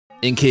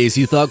In case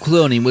you thought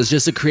cloning was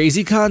just a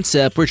crazy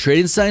concept portrayed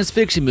in science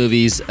fiction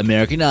movies,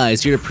 American Eye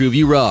is here to prove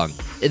you wrong.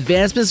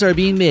 Advancements are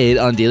being made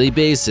on a daily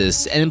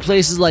basis, and in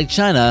places like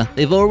China,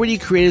 they've already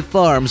created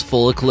farms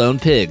full of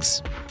cloned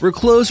pigs. We're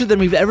closer than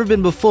we've ever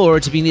been before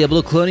to being able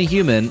to clone a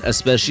human,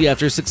 especially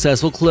after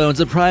successful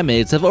clones of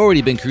primates have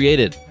already been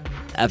created.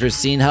 After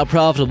seeing how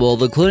profitable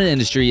the cloning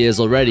industry is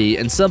already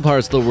in some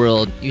parts of the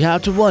world, you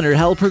have to wonder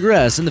how it'll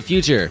progress in the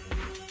future.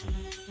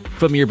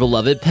 From your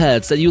beloved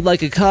pets that you'd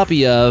like a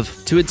copy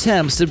of, to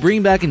attempts to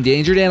bring back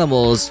endangered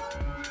animals,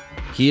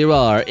 here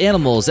are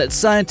animals that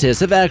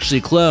scientists have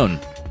actually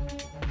cloned.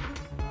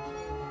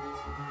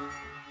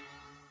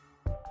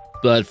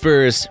 But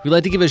first, we'd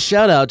like to give a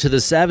shout out to the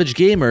Savage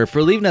Gamer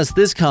for leaving us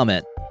this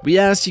comment. We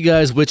asked you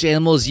guys which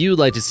animals you'd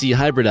like to see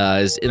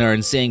hybridized in our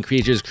Insane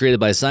Creatures Created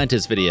by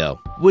Scientists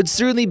video. Would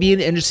certainly be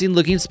an interesting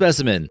looking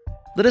specimen.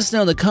 Let us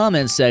know in the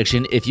comments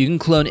section if you can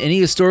clone any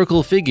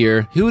historical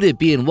figure, who would it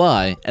be and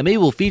why, and maybe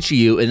we'll feature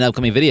you in an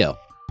upcoming video.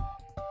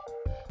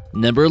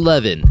 Number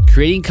 11.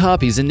 Creating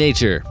copies in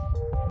nature.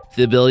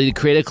 The ability to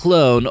create a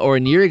clone or a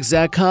near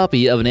exact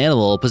copy of an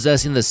animal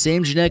possessing the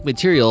same genetic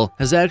material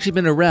has actually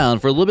been around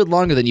for a little bit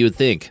longer than you would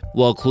think.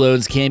 While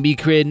clones can be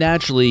created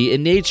naturally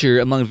in nature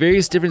among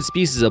various different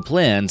species of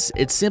plants,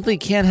 it simply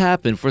can't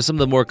happen for some of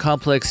the more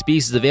complex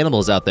species of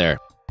animals out there.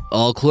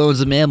 All clones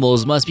of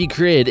mammals must be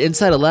created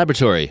inside a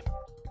laboratory.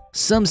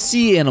 Some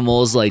sea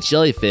animals like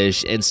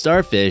jellyfish and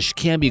starfish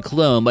can be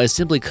cloned by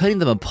simply cutting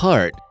them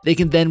apart. They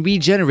can then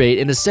regenerate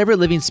into separate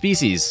living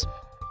species.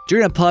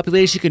 During a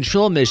population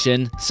control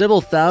mission, several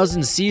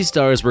thousand sea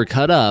stars were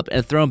cut up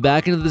and thrown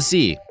back into the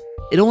sea.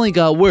 It only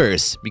got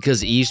worse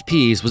because each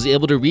piece was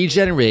able to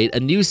regenerate a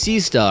new sea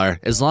star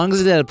as long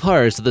as it had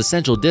parts of the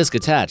central disk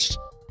attached.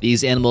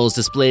 These animals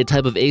display a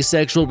type of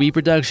asexual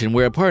reproduction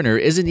where a partner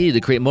isn't needed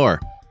to create more.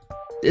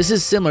 This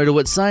is similar to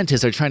what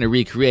scientists are trying to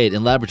recreate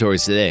in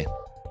laboratories today.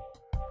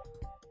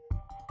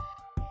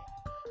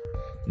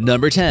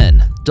 Number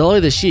 10. Dolly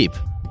the sheep.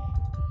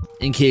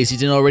 In case you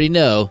didn't already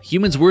know,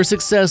 humans were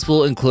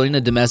successful in cloning a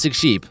domestic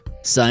sheep.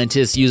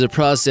 Scientists use a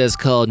process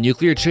called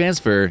nuclear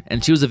transfer,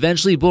 and she was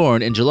eventually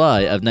born in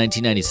July of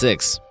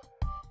 1996.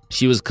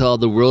 She was called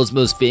the world's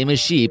most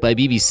famous sheep by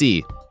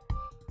BBC.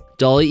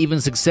 Dolly even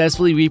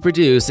successfully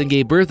reproduced and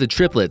gave birth to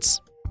triplets.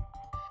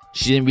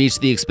 She didn't reach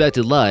the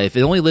expected life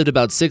and only lived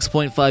about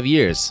 6.5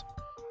 years.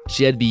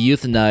 She had to be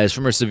euthanized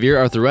from her severe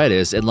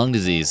arthritis and lung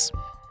disease.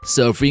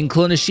 So if we can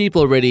clone a sheep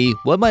already,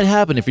 what might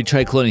happen if we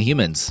try cloning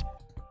humans?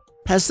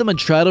 Has someone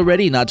tried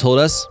already and not told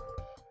us?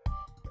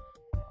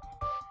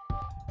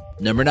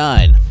 Number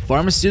 9.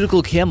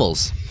 Pharmaceutical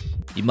camels.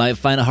 You might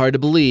find it hard to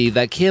believe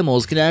that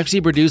camels can actually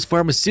produce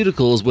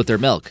pharmaceuticals with their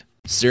milk.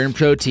 Certain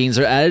proteins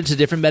are added to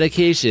different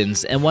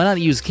medications, and why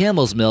not use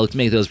camel's milk to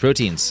make those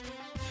proteins?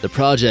 The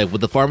project with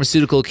the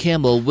pharmaceutical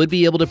camel would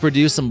be able to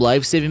produce some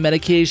life-saving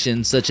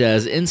medications such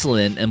as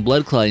insulin and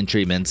blood clotting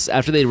treatments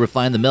after they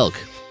refine the milk.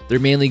 They're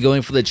mainly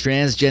going for the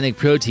transgenic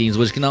proteins,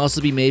 which can also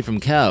be made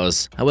from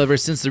cows. However,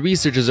 since the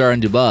researchers are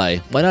in Dubai,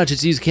 why not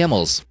just use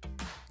camels?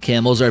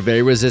 Camels are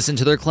very resistant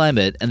to their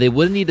climate, and they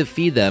wouldn't need to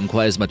feed them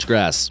quite as much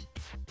grass.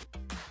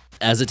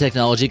 As the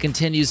technology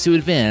continues to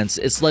advance,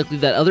 it's likely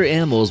that other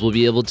animals will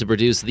be able to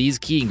produce these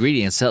key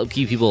ingredients to help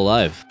keep people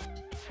alive.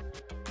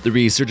 The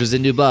researchers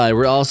in Dubai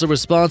were also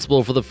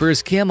responsible for the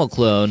first camel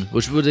clone,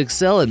 which would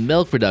excel in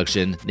milk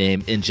production,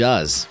 named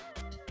Injaz.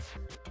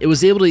 It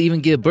was able to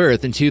even give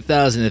birth in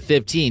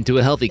 2015 to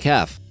a healthy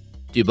calf.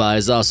 Dubai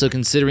is also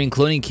considering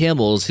cloning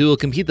camels who will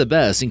compete the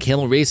best in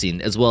camel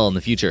racing as well in the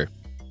future.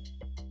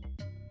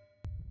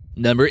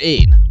 Number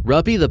 8.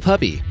 Ruppy the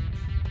puppy.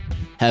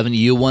 Haven't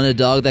you wanted a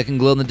dog that can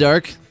glow in the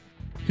dark?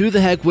 Who the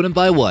heck wouldn't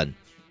buy one?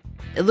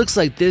 It looks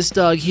like this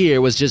dog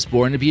here was just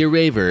born to be a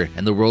raver,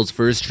 and the world's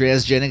first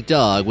transgenic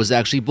dog was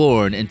actually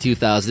born in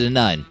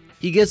 2009.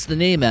 He gets the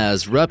name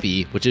as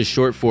Ruppy, which is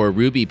short for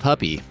Ruby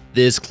Puppy.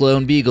 This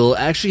clone beagle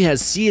actually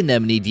has sea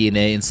anemone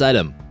DNA inside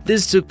him.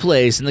 This took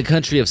place in the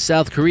country of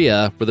South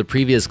Korea, where the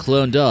previous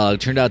clone dog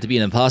turned out to be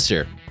an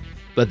imposter.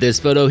 But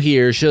this photo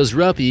here shows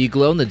Ruppy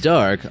glow in the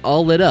dark,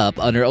 all lit up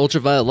under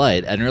ultraviolet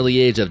light at an early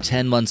age of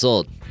 10 months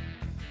old.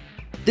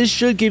 This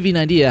should give you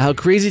an idea how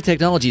crazy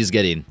technology is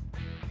getting.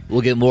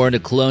 We'll get more into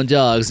clone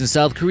dogs in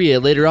South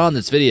Korea later on in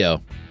this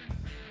video.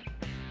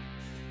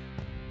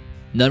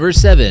 Number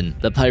 7.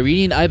 The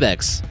Pyrenean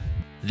Ibex.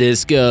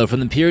 This goat from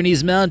the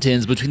Pyrenees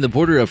Mountains between the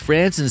border of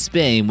France and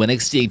Spain went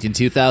extinct in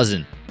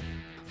 2000.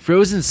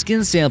 Frozen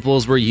skin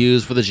samples were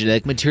used for the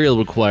genetic material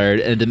required,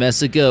 and a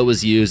domestic goat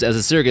was used as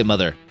a surrogate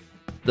mother.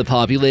 The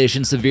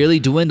population severely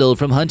dwindled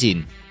from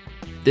hunting.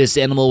 This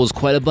animal was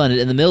quite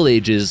abundant in the Middle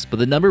Ages, but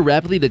the number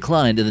rapidly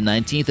declined in the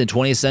 19th and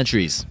 20th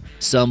centuries.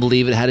 Some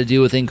believe it had to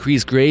do with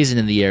increased grazing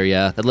in the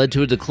area that led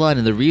to a decline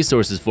in the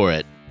resources for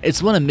it.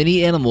 It's one of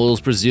many animals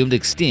presumed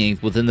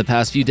extinct within the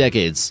past few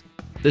decades.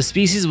 The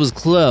species was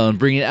cloned,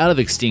 bringing it out of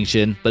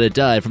extinction, but it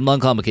died from lung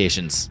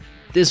complications.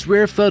 This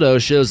rare photo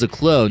shows a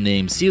clone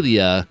named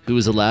Celia, who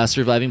is the last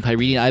surviving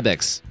Pyrenean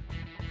Ibex.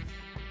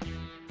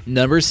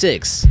 Number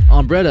 6.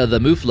 Ombretta the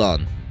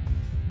Mouflon.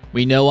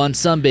 We know on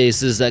some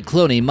bases that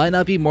cloning might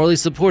not be morally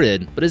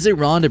supported, but is it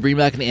wrong to bring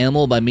back an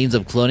animal by means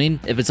of cloning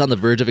if it's on the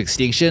verge of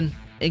extinction?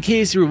 In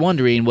case you were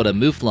wondering what a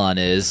mouflon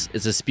is,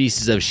 it's a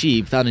species of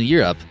sheep found in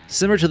Europe,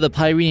 similar to the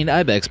Pyrenean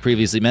ibex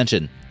previously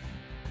mentioned.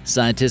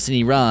 Scientists in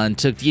Iran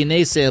took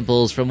DNA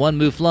samples from one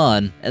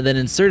mouflon and then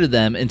inserted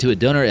them into a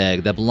donor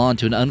egg that belonged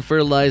to an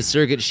unfertilized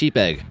surrogate sheep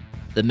egg.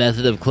 The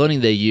method of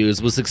cloning they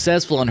used was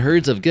successful on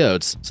herds of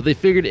goats, so they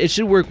figured it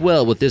should work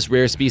well with this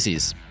rare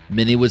species.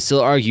 Many would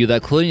still argue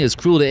that cloning is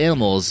cruel to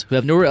animals who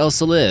have nowhere else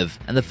to live,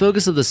 and the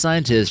focus of the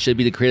scientists should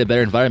be to create a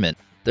better environment.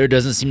 There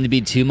doesn't seem to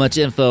be too much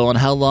info on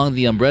how long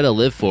the umbrella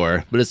lived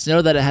for, but it's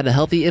known that it had a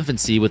healthy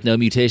infancy with no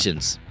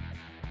mutations.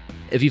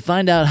 If you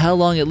find out how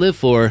long it lived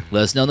for,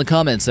 let us know in the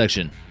comments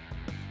section.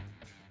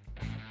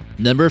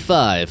 Number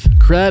 5.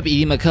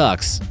 Crab-eating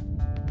macaques.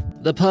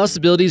 The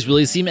possibilities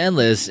really seem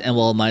endless, and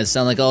while it might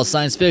sound like all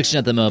science fiction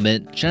at the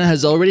moment, China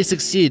has already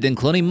succeeded in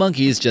cloning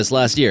monkeys just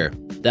last year.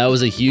 That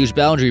was a huge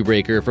boundary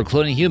breaker for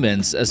cloning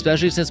humans,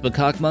 especially since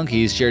macaque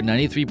monkeys shared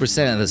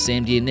 93% of the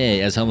same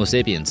DNA as Homo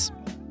sapiens.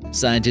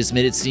 Scientists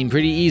made it seem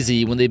pretty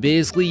easy when they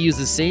basically used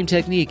the same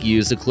technique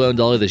used to clone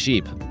Dolly the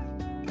sheep.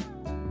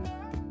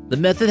 The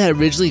method had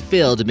originally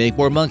failed to make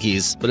more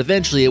monkeys, but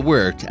eventually it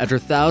worked after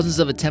thousands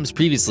of attempts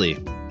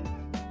previously.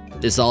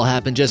 This all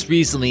happened just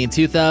recently in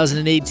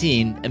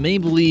 2018, and many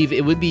believe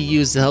it would be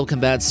used to help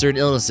combat certain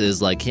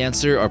illnesses like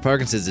cancer or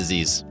Parkinson's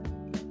disease.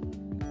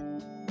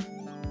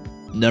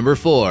 Number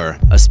 4.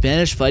 A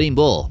Spanish fighting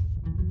bull.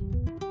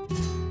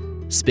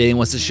 Spain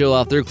wants to show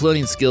off their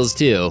cloning skills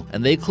too,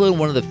 and they cloned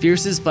one of the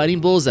fiercest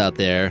fighting bulls out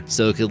there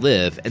so it could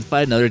live and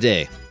fight another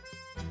day.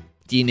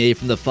 DNA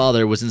from the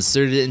father was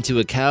inserted into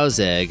a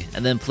cow's egg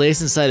and then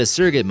placed inside a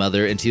surrogate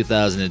mother in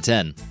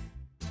 2010.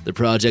 The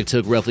project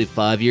took roughly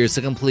 5 years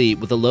to complete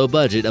with a low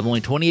budget of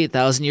only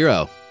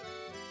 €28,000.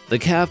 The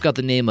calf got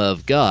the name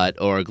of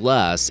Got or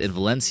Glass in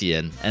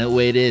Valencian, and it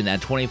weighed in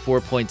at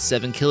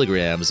 24.7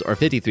 kilograms or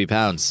 53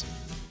 pounds.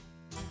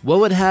 What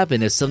would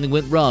happen if something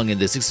went wrong in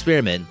this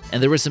experiment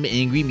and there were some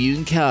angry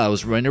mutant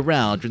cows running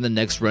around during the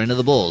next run of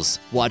the bulls?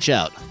 Watch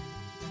out.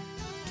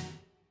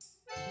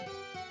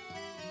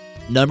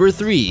 Number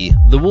 3.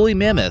 The woolly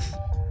mammoth.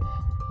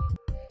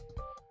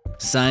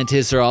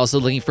 Scientists are also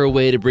looking for a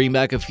way to bring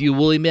back a few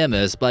woolly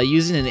mammoths by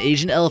using an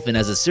Asian elephant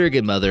as a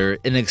surrogate mother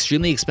in an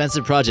extremely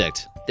expensive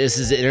project. This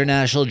is an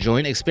international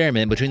joint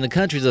experiment between the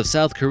countries of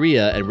South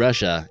Korea and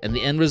Russia, and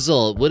the end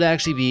result would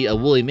actually be a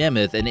woolly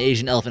mammoth and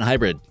Asian elephant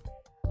hybrid.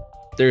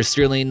 There's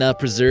certainly enough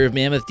preserved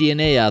mammoth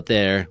DNA out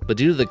there, but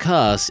due to the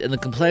cost and the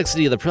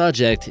complexity of the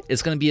project,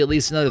 it's going to be at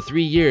least another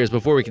 3 years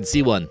before we can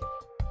see one.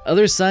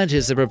 Other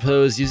scientists have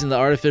proposed using the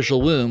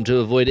artificial womb to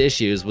avoid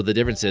issues with the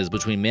differences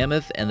between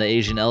mammoth and the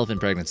Asian elephant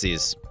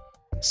pregnancies.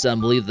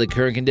 Some believe the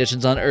current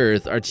conditions on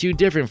Earth are too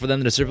different for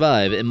them to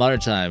survive in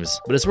modern times,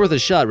 but it's worth a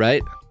shot,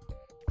 right?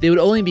 They would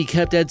only be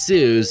kept at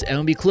zoos and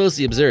would be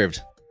closely observed.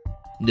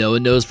 No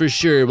one knows for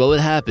sure what would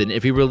happen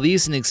if we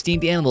release an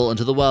extinct animal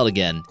into the wild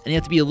again, and you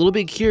have to be a little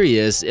bit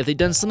curious if they've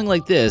done something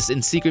like this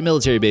in secret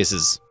military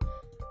bases.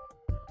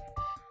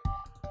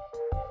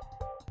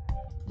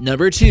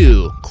 Number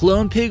 2.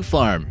 Clone pig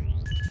farm.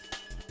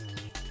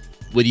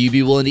 Would you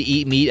be willing to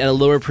eat meat at a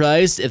lower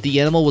price if the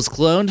animal was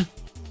cloned?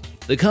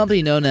 The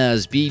company known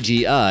as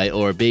BGI,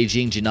 or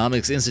Beijing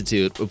Genomics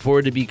Institute,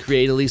 reported to be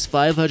creating at least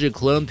 500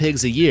 cloned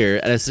pigs a year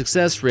at a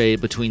success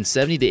rate between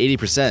 70 to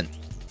 80%.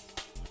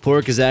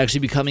 Pork is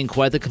actually becoming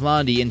quite the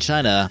commodity in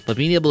China, but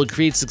being able to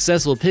create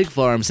successful pig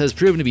farms has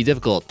proven to be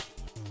difficult.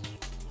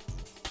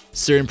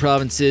 Certain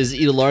provinces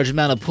eat a large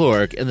amount of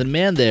pork, and the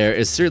demand there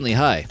is certainly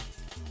high.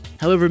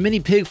 However, many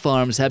pig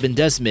farms have been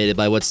decimated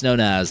by what's known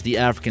as the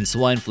African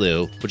swine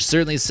flu, which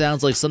certainly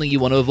sounds like something you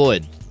want to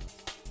avoid.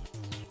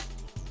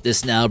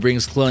 This now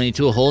brings cloning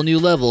to a whole new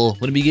level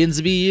when it begins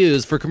to be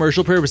used for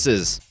commercial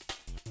purposes.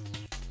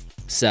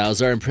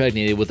 Sows are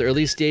impregnated with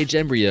early-stage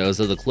embryos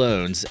of the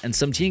clones, and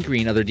some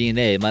tinkering of their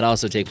DNA might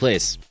also take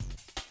place.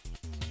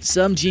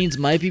 Some genes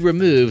might be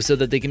removed so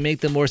that they can make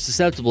them more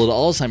susceptible to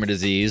Alzheimer's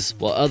disease,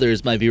 while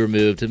others might be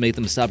removed to make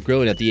them stop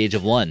growing at the age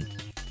of 1.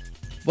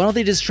 Why don't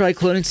they just try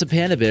cloning some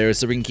panda bears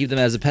so we can keep them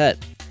as a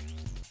pet?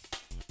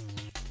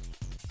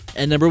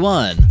 And number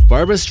 1.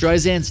 Barbra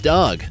Streisand's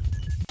dog.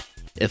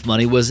 If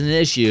money wasn't an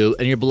issue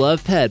and your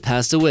beloved pet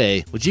passed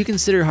away, would you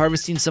consider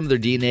harvesting some of their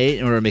DNA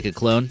in order to make a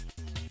clone?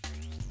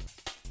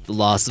 The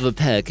loss of a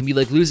pet can be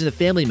like losing a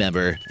family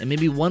member, and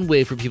maybe one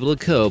way for people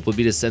to cope would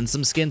be to send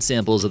some skin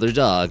samples of their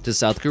dog to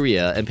South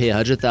Korea and pay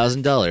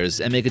 $100,000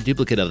 and make a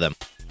duplicate of them.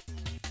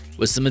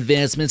 With some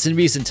advancements in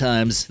recent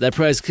times, that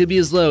price could be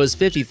as low as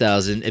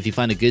 $50,000 if you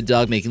find a good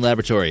dog-making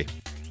laboratory.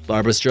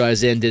 Barbra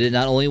Streisand did it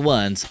not only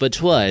once, but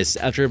twice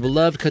after her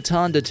beloved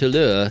coton de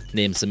Toulouse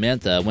named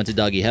Samantha went to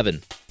doggy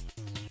heaven.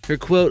 Her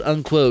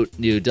quote-unquote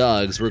new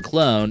dogs were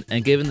cloned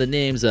and given the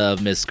names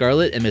of Miss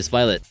Scarlet and Miss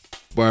Violet.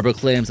 Barbara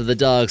claims that the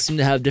dogs seem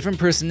to have different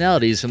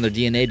personalities from their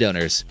DNA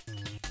donors.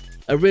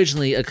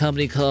 Originally, a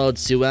company called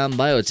Suam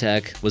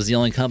Biotech was the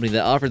only company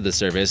that offered the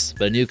service,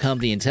 but a new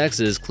company in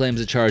Texas claims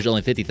to charge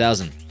only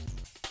 $50,000.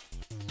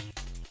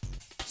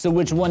 So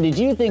which one did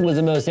you think was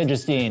the most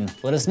interesting?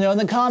 Let us know in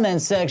the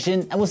comments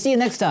section, and we'll see you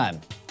next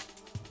time.